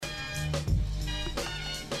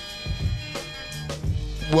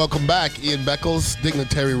Welcome back. Ian Beckles,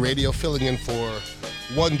 Dignitary Radio, filling in for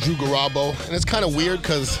one Drew Garabo. And it's kind of weird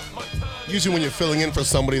because usually when you're filling in for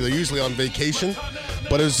somebody, they're usually on vacation.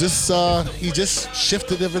 But it's just, he just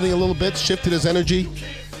shifted everything a little bit, shifted his energy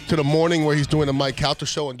to the morning where he's doing the Mike Calter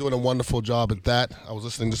show and doing a wonderful job at that. I was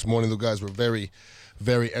listening this morning. The guys were very,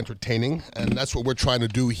 very entertaining. And that's what we're trying to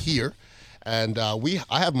do here. And I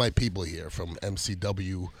have my people here from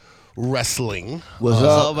MCW Wrestling. What's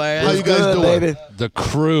up, man? How you guys doing? Baby? The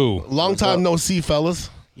crew. Long time no see, fellas.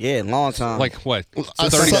 Yeah, long time. Like what?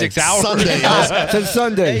 36 hours? Sunday. Since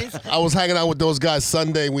Sunday. I was hanging out with those guys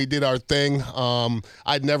Sunday. We did our thing.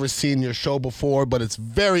 I'd never seen your show before, but it's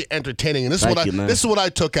very entertaining. And this is what I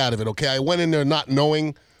took out of it. Okay, I went in there not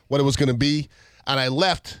knowing what it was going to be, and I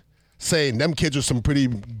left saying them kids are some pretty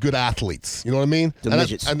good athletes. You know what I mean? The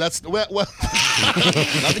midgets. That's well, Not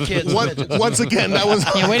the kids. once again, that was.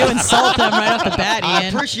 Yeah, way to insult them right off the bat, I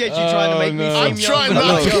Ian. appreciate you trying to make me seem I'm young. trying but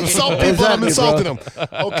not I'm to insult people. Exactly, I'm insulting bro. them.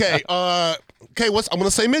 Okay. I'm gonna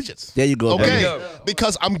say midgets. There you go. Okay. Baby.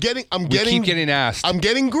 Because I'm getting. We keep getting asked. I'm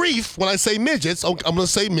getting grief when I say midgets. I'm gonna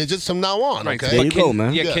say midgets from now on. Right. Okay. There you go,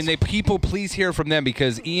 man. Yeah, Yes. can they people please hear from them?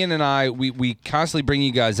 Because Ian and I, we constantly bring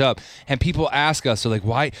you guys up, and people ask us, they're like,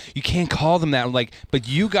 why you can't call them that? I'm like, but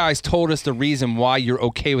you guys told us the reason why you're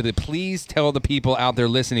okay with it. Please tell the people out there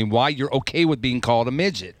listening why you're okay with being called a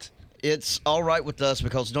midget. It's all right with us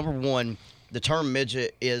because, number one, the term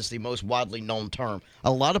midget is the most widely known term.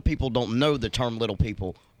 A lot of people don't know the term little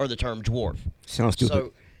people or the term dwarf. Sounds stupid.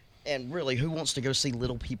 So, and really, who wants to go see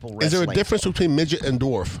little people wrestling? Is there a difference between midget and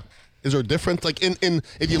dwarf? Is there a difference? Like in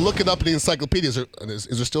if you look it up in the encyclopedia, is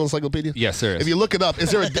there still encyclopedia? Yes, there is. If you look it up,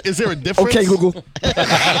 is there a difference? Okay, Google.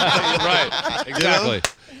 Right. Exactly.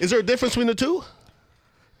 Is there a difference between the two?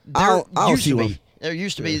 I don't used see to one. be. There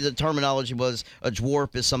used to be the terminology was a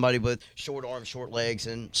dwarf is somebody with short arms, short legs,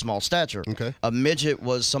 and small stature. Okay. A midget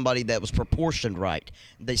was somebody that was proportioned right.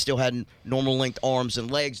 They still had normal length arms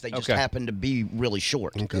and legs. They just Okay. happened to be really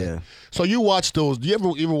short. Okay. Yeah. So you watch those? Do you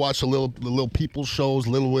ever watch the little people shows,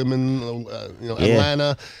 Little Women, Yeah.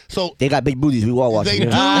 Atlanta? So They got big booties. We all watch they it. do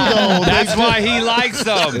though. That's why he likes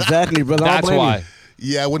them. Exactly, brother. I don't That's blame why. you.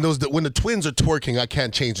 Yeah, when the twins are twerking, I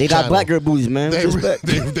can't change the They got channel. black girl booties, man. They, Respect.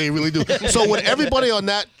 they really do. So would everybody on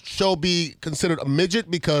that show be considered a midget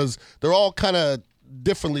because they're all kind of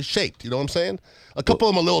differently shaped? You know what I'm saying? A couple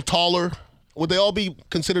of them a little taller. Would they all be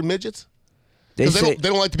considered midgets? They Because say they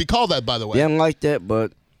don't like to be called that, by the way. they don't like that,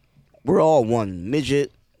 but we're all one.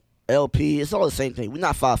 Midget, LP, it's all the same thing. We're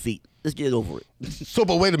not 5 feet. Let's get over it. So,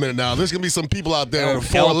 but wait a minute now. There's gonna be some people out there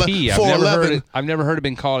that are LP. 4'11". I've never heard it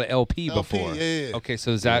been called an LP LP, before. yeah. Okay, so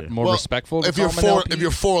is that more Well, respectful? to If you're call them an LP? if you're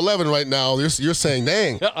 4'11" right now, you're saying,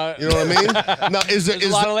 "Dang," you know what I mean? Now, is there There's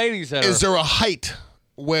a lot of ladies that is are- there a height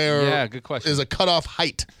where Yeah, good question. is a cutoff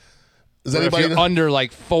height? Is Or if anybody you're under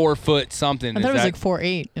like 4 foot something? I thought it was that, like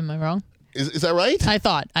 4'8". Am I wrong? is that right? I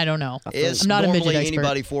thought. I don't know. Is I'm not a midget normally expert.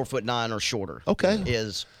 anybody 4'9" or shorter. Okay.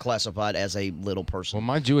 Is classified as a little person. Well,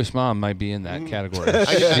 my Jewish mom might be in that category.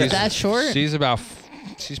 That short? She's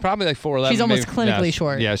She's probably like 4'11". She's almost maybe. clinically Yeah,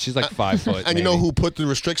 short. Yeah, she's like 5 foot. And you know who put the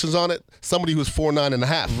restrictions on it? Somebody who's 4'9" and a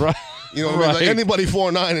half. Right. You know what I mean? Like Right. anybody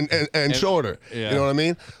 4'9" and shorter. Yeah. You know what I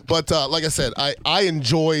mean? But like I said, I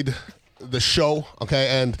enjoyed the show.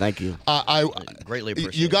 Okay, and Thank you. I Greatly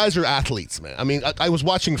appreciate you guys are athletes, man. I mean, I was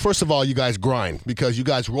watching. First of all, you guys grind because you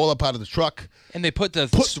guys roll up out of the truck. And they put the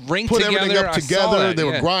ring put together. everything up I saw together. that, They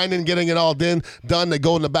were yeah. grinding, getting it all done. They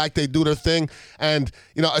go in the back, they do their thing, and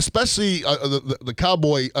you know, especially the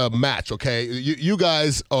cowboy match. Okay, you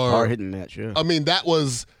guys are Hard hitting match, yeah. I mean, that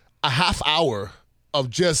was a half hour of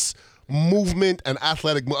just movement and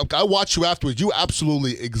athletic. I watched you afterwards. You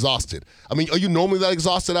absolutely exhausted. I mean, are you normally that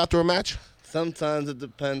exhausted after a match? Sometimes it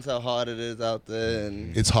depends how hot it is out there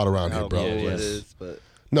and It's hot around here, how bro. cold yes. it is. But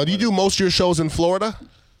Now, do you do most of your shows in Florida?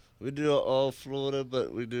 we do all Florida,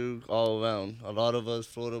 but we do all around. A lot of us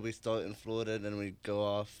Florida, we start in Florida, and then we go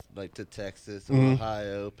off like to Texas,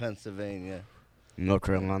 Ohio, Pennsylvania, North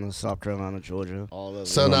Carolina, South Carolina, Georgia. all over.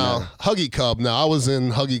 So now, Huggy Cub. Now, I was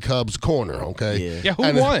in Huggy Cub's corner. Okay. Yeah. Yeah, who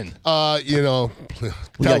And, won? You know,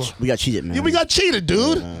 We got cheated, man. Yeah, we got cheated,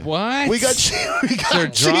 dude. What? We got cheated. We Is there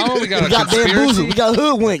got drama? cheated. We got a We got conspiracy? bamboozled. We got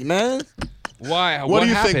hoodwinked, man. Why? What do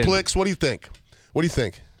you happened? think, Plix? What do you think? What do you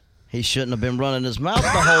think? He shouldn't have been running his mouth the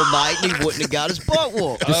whole night, and he wouldn't have got his butt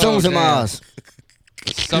whooped. The sun was in my damn. eyes.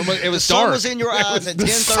 It was The sun dark. was in your eyes at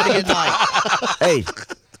 10:30 at night. Hey,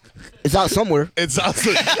 it's out somewhere. It's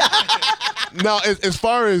awesome. Now, as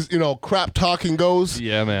far as crap talking goes,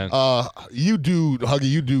 Yeah, man. you do, Huggy.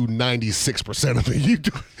 You do 96% of it. You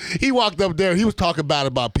do. He walked up there. He was talking bad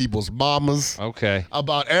about people's mamas. Okay.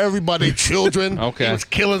 About everybody's children. Okay. He was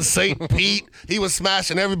killing St. Pete. He was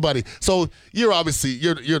smashing everybody. So you're obviously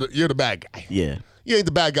you're the bad guy. Yeah. You ain't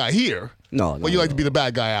the bad guy here. No, But you like to be the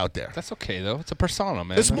bad guy out there. That's okay though. It's a persona,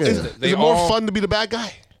 man. Is it more fun to be the bad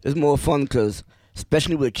guy? It's more fun because,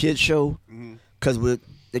 especially with a kids show, because with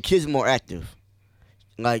the kids are more active.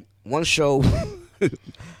 Like one show,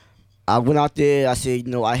 I went out there. I said,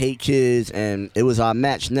 I hate kids, and it was our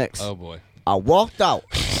match next. Oh boy. I walked out.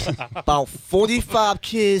 About 45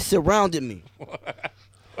 kids surrounded me.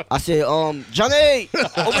 I said, Johnny,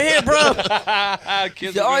 over here, bro.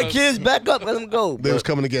 Kids Said, all right, kids, back up, let them go. They was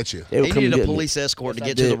coming to get you. They were He coming needed to a get me. police escort to Yes, I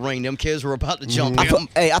get to the did. ring. Them kids were about to jump I him.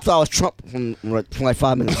 thought I was Trump from like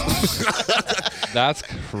 5 minutes. That's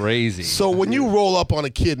crazy. So when you roll up on a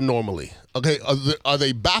kid normally, okay, are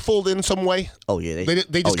they baffled in some way? Oh yeah,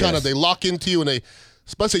 They just kind of yes. they lock into you, and they,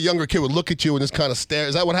 especially a younger kid would look at you and just kind of stare.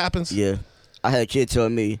 Is that what happens? Yeah, I had a kid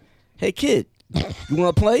telling me, "Hey kid, you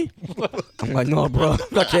want to play?" I'm like, "No, bro,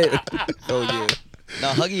 I can't." Oh yeah.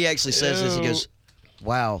 Now, Huggy actually says this. He goes,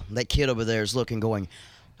 wow, that kid over there is looking going,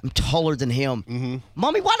 I'm taller than him. Mm-hmm.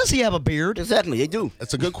 Mommy, why does he have a beard? Exactly, they do.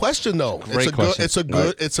 It's a good question though. Great question. It's a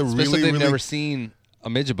Especially really if they've really. never seen a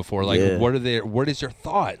midget before. Like, Yeah. what is your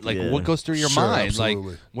thought? Like, Yeah. what goes through your Sure, mind?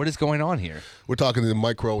 absolutely. Like, what is going on here? We're talking to the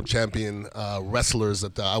micro champion wrestlers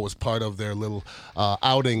that I was part of their little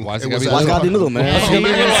outing. Why is it It gotta was be at- Why gotta be little, man?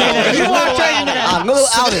 You walked right into that. A little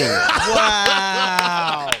outing.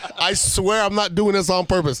 Wow. I swear I'm not doing this on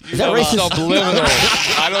purpose. Is that racist? Subliminal.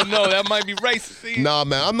 I don't know. That might be racist. Nah,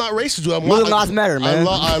 man, I'm not racist. I'm Little lives matter, man.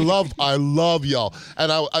 I love y'all,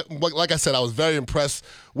 and I like I said, I was very impressed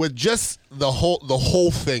with just the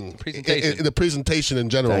whole thing, Presentation. in the presentation in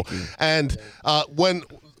general, Thank you. and when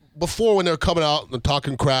they were coming out and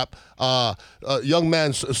talking crap, young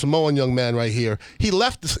man, Samoan young man right here, he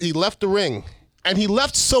left the ring, and he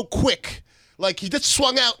left so quick. Like, he just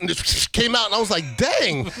swung out and just came out, and I was like,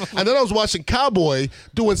 dang. And then I was watching Cowboy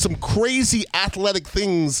doing some crazy athletic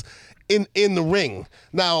things in the ring.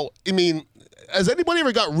 Now, I mean, has anybody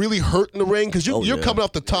ever got really hurt in the ring? Because you're yeah. coming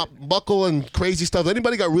off the top buckle and crazy stuff.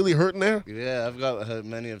 Anybody got really hurt in there? Yeah, I've got hurt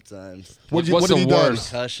many of times. What What's have the you done?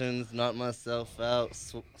 worst? Concussions, knocked myself out,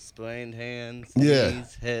 sprained hands, Yeah.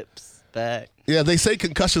 knees, hips, back. Yeah, they say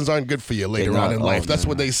concussions aren't good for you later They're on not. in life. Oh, That's no.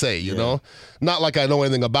 what they say, you Yeah. know? Not like I know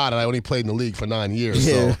anything about it. I only played in the league for 9 years.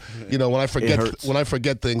 Yeah. So, when I hurts.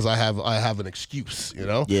 forget things, I have an excuse,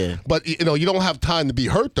 Yeah. But you don't have time to be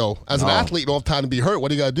hurt though. As an No. athlete, you don't have time to be hurt. What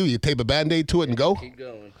do you got to do? You tape a Band-Aid to it and go? Keep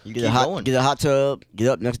going. You Get keep a hot, going. get a hot tub. Get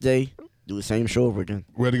up next day. Do the same show over again.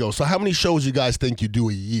 Ready to go. So how many shows you guys think you do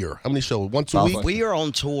a year? How many shows? Once a About week? We are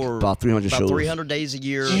on tour About 300 shows. 300 days a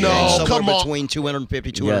year. No, and come somewhere on. between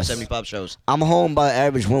 250, 275 shows. I'm home by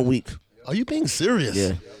average 1 week. Are you being serious?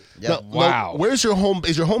 Yeah. Yeah. Now, Wow. where's your home?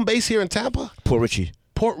 Is your home base here in Tampa? Port Richie.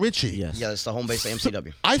 Port Richie. Yes. Yeah, it's the home base of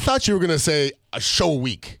MCW. I thought you were gonna say a show a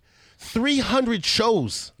week. 300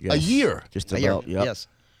 shows a Yes. year. Just A year. about. Yep. Yes.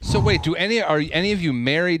 So wait, are any of you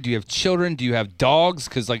married? Do you have children? Do you have dogs?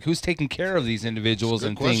 Because like, who's taking care of these individuals That's a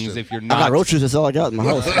and good things question. if you're I not? got roaches. That's all I got in my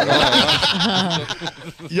house.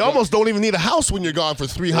 You almost don't even need a house when you're gone for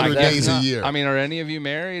 300 I guess days not. a year. I mean, are any of you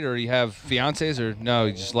married, or you have fiancés, or no?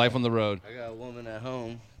 Just life on the road. I got a woman at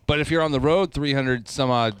home. But if you're on the road 300 some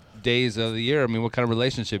odd days of the year, I mean, what kind of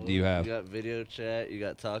relationship do you You have? got video chat. You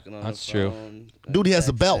got talking on That's the true. phone. Dude, he has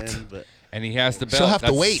the texting, belt. But And he has the belt. She'll have to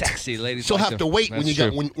That's wait. Sexy ladies. She'll like have to wait when That's you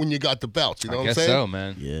true. got when you got the belt. You know I what I'm guess saying? so,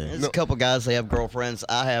 man. Yeah. There's a couple guys, they have girlfriends.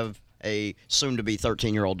 I have a soon-to-be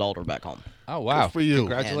 13-year-old daughter back home. Oh wow! for you.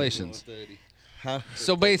 Congratulations.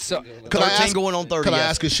 So wait, so Could I 13 ask, going on 30. Could I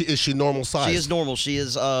yes. ask is she normal size? She is normal. She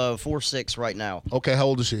is 4'6" right now. Okay, how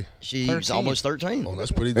old is she? She's 13. almost 13. Oh,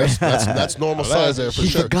 that's pretty. That's normal size there for She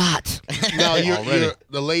sure. forgot. Now Already.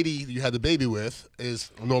 the lady you had the baby with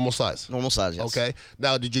is normal size. Normal size, yes. Okay.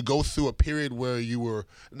 Now, did you go through a period where you were?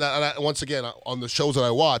 Now, and once again, on the shows that I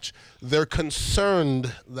watch, they're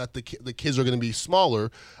concerned that the kids are going to be smaller,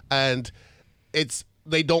 and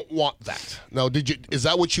they don't want that. Now, is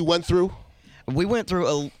that what you went through? We went through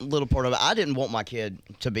a little part of it. I didn't want my kid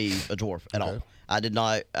to be a dwarf at all. I did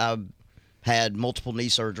not. I had multiple knee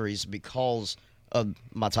surgeries because of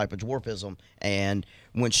my type of dwarfism. And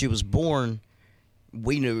when she was born,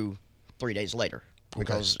 we knew 3 days later.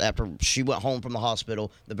 Because after she went home from the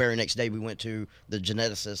hospital, the very next day we went to the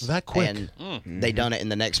geneticist. That quick? And they done it, and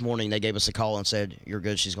the next morning they gave us a call and said, "You're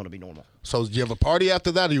good. She's going to be normal." So, did you have a party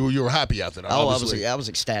after that, or you were happy after that? Oh, obviously? I was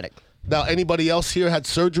ecstatic. Now, anybody else here had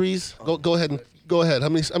surgeries? Go ahead and Go ahead. How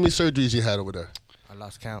many surgeries you had over there? I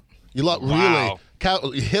lost count. You lost Wow.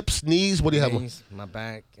 really? Hips, knees. What do you have? Knees, my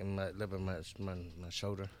back, and my liver, my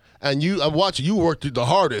shoulder. And I'm watching. You worked the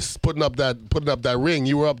hardest putting up that ring.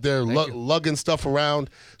 You were up there lugging stuff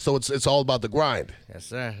around. So it's all about the grind. Yes,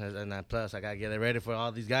 sir. And plus, I gotta get it ready for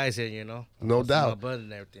all these guys here. You know. No My doubt. blood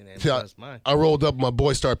and everything. And See, plus mine. I rolled up. My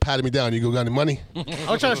boy started patting me down. You got any money?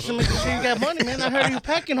 I'm trying to make sure you got money, man. I heard you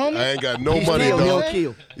packing, homie. I ain't got no He's money, still dog. no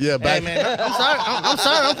kill. Yeah, Hey, back. man. I'm sorry. I'm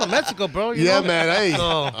sorry. I'm from Mexico, bro. You Yeah, know? man. Hey,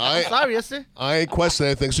 So, I'm sorry, yes, sir. I ain't questioning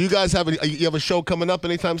anything. So you guys you have a show coming up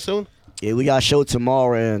anytime soon? Yeah, we got a show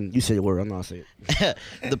tomorrow, and you said the word. I'm not saying it.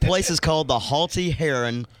 The place is called the Halty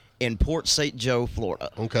Heron in Port St. Joe,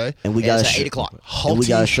 Florida. Okay. And we got It's a at show, 8 o'clock. and we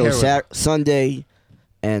got a show Heron. Sunday,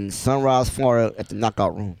 and Sunrise, Florida, at the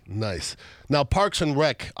Knockout Room. Nice. Now, Parks and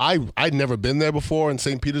Rec, I'd never been there before in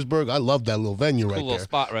St. Petersburg. I love that little venue right Cool little there.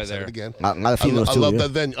 spot right Say it there. again. A lot of females I too. love yeah. that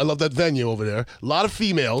venue. I love that venue over there. A lot of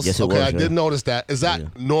females. Yes, it okay, was, I yeah. did notice that. Is that Yeah.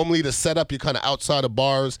 normally the setup? You're kind of outside of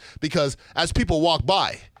bars because as people walk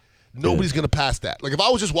by, nobody's gonna pass that. Like if I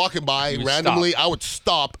was just walking by would randomly, I would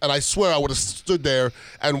stop, and I swear I would have stood there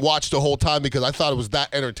and watched the whole time because I thought it was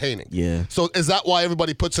that entertaining. Yeah. So is that why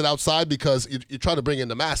everybody puts it outside because you're trying to bring in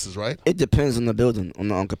the masses, right? It depends on the building,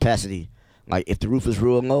 on capacity. Like if the roof is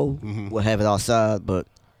real low, we'll have it outside. But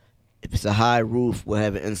if it's a high roof, we'll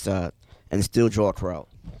have it inside, and still draw a crowd.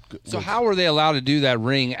 So how are they allowed to do that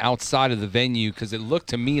ring outside of the venue? Because it looked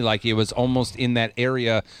to me like it was almost in that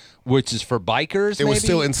area, which is for bikers. It was maybe?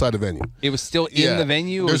 still inside the venue. It was still in the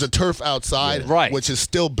venue. There's a turf outside, Right. which is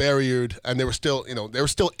still barriered, and they were still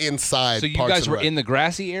inside. So you Parks guys and were Rec. in the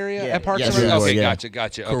grassy area Yeah, at Parks yes, and Rec? we were, Okay, yeah.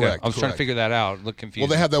 gotcha. Correct, Okay, I was trying to correct. figure that out. Look confused.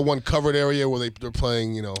 Well, they have that one covered area where they're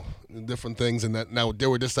playing, different things, and that now they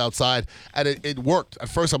were just outside, and it worked. At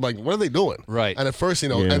first, I'm like, what are they doing? Right. And at first,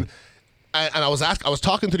 Yeah. and I was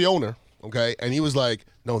talking to the owner, okay, and he was like,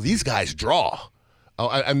 no, these guys draw. Oh,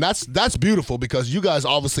 and that's beautiful because you guys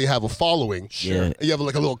obviously have a following. Sure. You have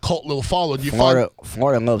like a little cult, little following.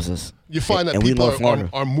 Florida loves us. You find that and we people love Florida.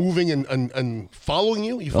 are moving and following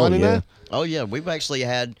you. You Oh, finding yeah. that? Oh yeah, we've actually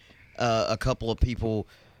had a couple of people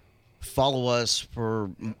follow us for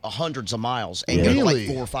hundreds of miles and Yeah. go to like Really?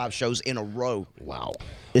 4 or 5 shows in a row. Wow.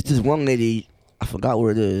 It's this one lady, I forgot where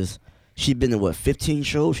it is. She been to 15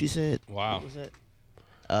 shows, she said. Wow. What was that?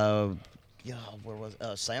 Yeah, where was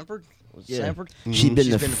Sanford? Was it Yeah. Sanford? She been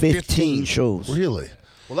She's to been to 15 shows. Really?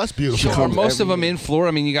 Well, that's beautiful. She Are comes most of every them in Florida?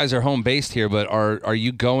 I mean, you guys are home based here, but are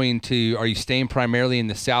you staying primarily in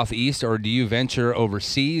the southeast, or do you venture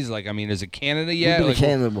overseas? Like, I mean, is it Canada yet? We've been Like, to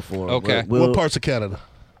Canada before. Okay. but What parts of Canada?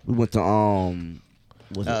 We went to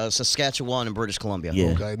was it? Saskatchewan and British Columbia. Yeah.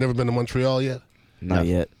 Okay, never been to Montreal yet. Not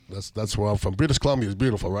yet. That's where I'm from. British Columbia is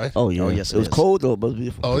beautiful, right? Oh yeah. Oh, yes, it it was is. cold though, but it was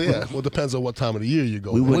beautiful. Oh yeah. Well, it depends on what time of the year you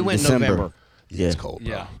go. We there. went, We went in December. November. Yeah, it's Yeah. cold. Bro.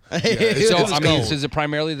 Yeah. It So, was I mean, cold. is it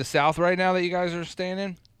primarily the South right now that you guys are staying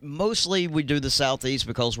in? Mostly we do the southeast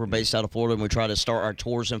because we're based out of Florida and we try to start our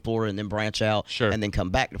tours in Florida and then branch out Sure. and then come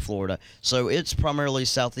back to Florida. So it's primarily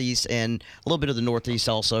southeast and a little bit of the northeast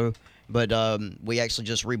also. But we actually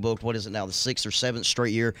just rebooked, what is it now, the 6th or 7th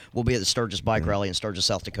straight year. We'll be at the Sturgis Bike Rally in Sturgis,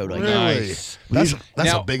 South Dakota. Really? Nice. That's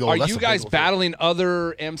now, a big old. are that's you a big guys old thing. battling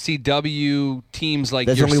other MCW teams like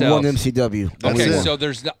There's yourselves? only one MCW. That's Only it. one. So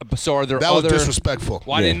there's so are there That was other? disrespectful.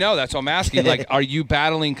 Well, I Yeah. didn't know. That's what I'm asking. Like, are you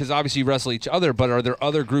battling? Because obviously you wrestle each other, but are there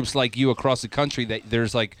other groups like you across the country that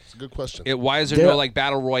there's like? It's a good question. Why is there There- no like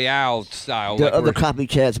battle royale style? There like are other where-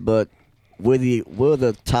 copycats, but we're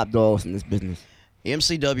the top dogs in this business.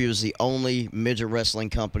 MCW is the only midget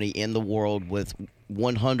wrestling company in the world with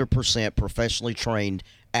 100% professionally trained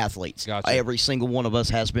athletes. Gotcha. Every single one of us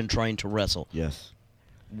has been trained to wrestle. Yes.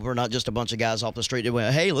 We're not just a bunch of guys off the street that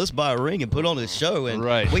went, hey, let's buy a ring and put on this show and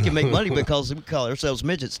Right. we can make money because we call ourselves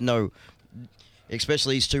midgets. No.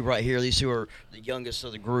 Especially these two right here. These two are the youngest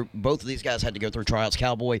of the group. Both of these guys had to go through tryouts.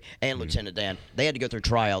 Cowboy and Lieutenant Dan. They had to go through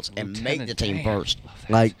tryouts and make the Lieutenant team Dan. first.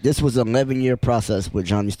 Like this was an 11-year process where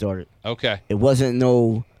Johnny started. Okay. It wasn't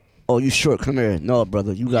no, oh you short, come here. No,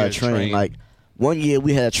 brother, you gotta gotta train. train. Like one year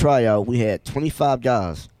we had a tryout. We had 25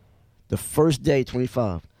 guys. The first day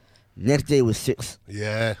 25. Next day was 6.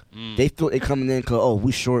 Yeah. They thought they coming in because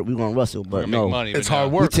we short, we gonna wrestle, We're but gonna no. make money. It's but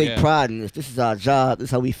hard no. work. We take Yeah. pride in this. This is our job. This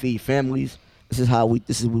is how we feed families. This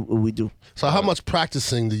is what we do. So how much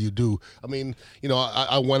practicing do you do? I mean,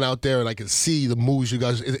 I went out there and I could see the moves you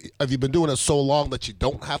guys. Have you been doing it so long that you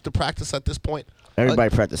don't have to practice at this point?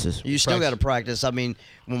 Everybody practices. You still got to practice. I mean,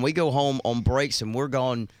 when we go home on breaks and we're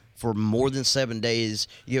gone for more than 7 days,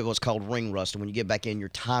 you have what's called ring rust. And when you get back in, your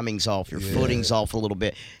timing's off, your footing's off a little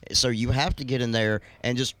bit. So you have to get in there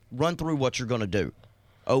and just run through what you're going to do.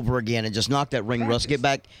 over again and just knock that ring rust. Get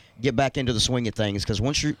back into the swing of things. Because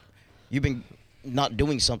once you've been not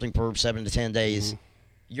doing something for 7 to 10 days,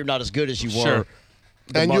 you're not as good as you were.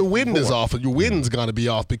 And your wind is off. Your wind's going to be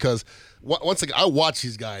off because once again, I watch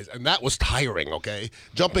these guys, and that was tiring. Okay,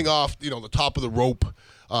 jumping off, the top of the rope,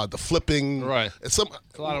 the flipping. Right. It's a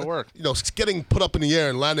lot of work. Getting put up in the air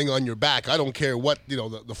and landing on your back. I don't care what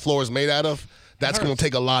the floor is made out of. That's going to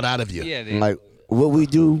take a lot out of you. Yeah, dude. Like what we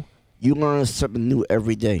do, you learn something new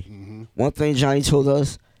every day. One thing Johnny told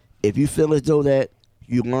us: if you feel as though that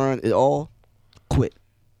you learn it all, quit.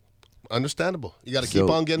 Understandable. You got to keep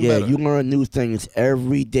on getting better. better. You learn new things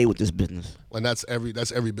every day with this business. And that's every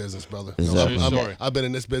business, brother. Exactly. I've been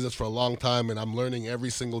in this business for a long time, and I'm learning every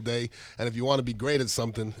single day. And if you want to be great at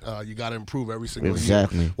something, you got to improve every single year.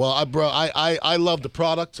 Well, I love the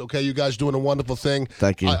product. Okay, you guys doing a wonderful thing.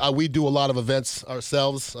 Thank you. We do a lot of events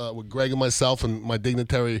ourselves with Greg and myself and my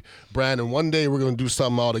Dignitary brand. And one day we're going to do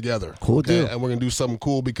something all together. Cool deal. And we're going to do something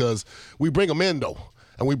cool because we bring them in, though.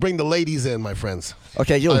 And we bring the ladies in, my friends.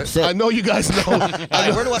 Okay, I know you guys know.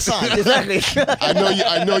 Where do I sign? Exactly.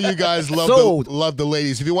 I know you guys love the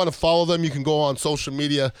ladies. If you want to follow them, you can go on social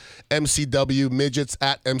media, MCW Midgets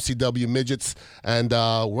at MCW Midgets, and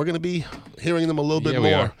we're gonna be hearing them a little bit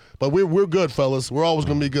more. Are. But we're good, fellas. We're always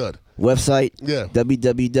gonna be good. Website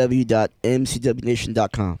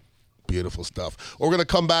www.mcwnation.com. Beautiful stuff. We're gonna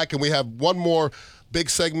come back and we have one more big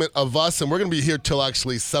segment of us, and we're going to be here till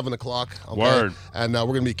actually 7 o'clock. Okay? Word. And we're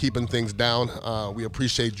going to be keeping things down. We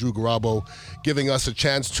appreciate Drew Garabo giving us a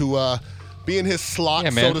chance to be in his slot,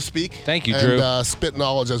 so to speak. Thank you, Drew. Drew. And spit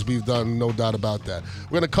knowledge as we've done, no doubt about that.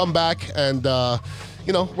 We're going to come back and, we'll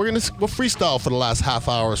freestyle for the last half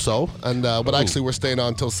hour or so. And but actually, we're staying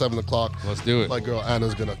on until 7 o'clock. Let's do it. My girl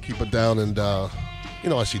Anna's going to keep it down and... you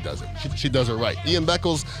know how she does it. She does it right. Ian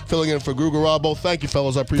Beckles filling in for Drew Garabo. Thank you,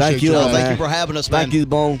 fellas. I appreciate Thank you. Thank you for having us, man. Thank you,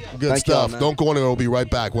 Bone. Good stuff. Don't go anywhere. We'll be right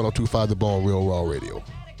back. 102.5 The Bone, Real Raw Radio.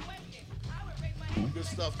 Good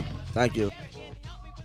stuff. Thank you.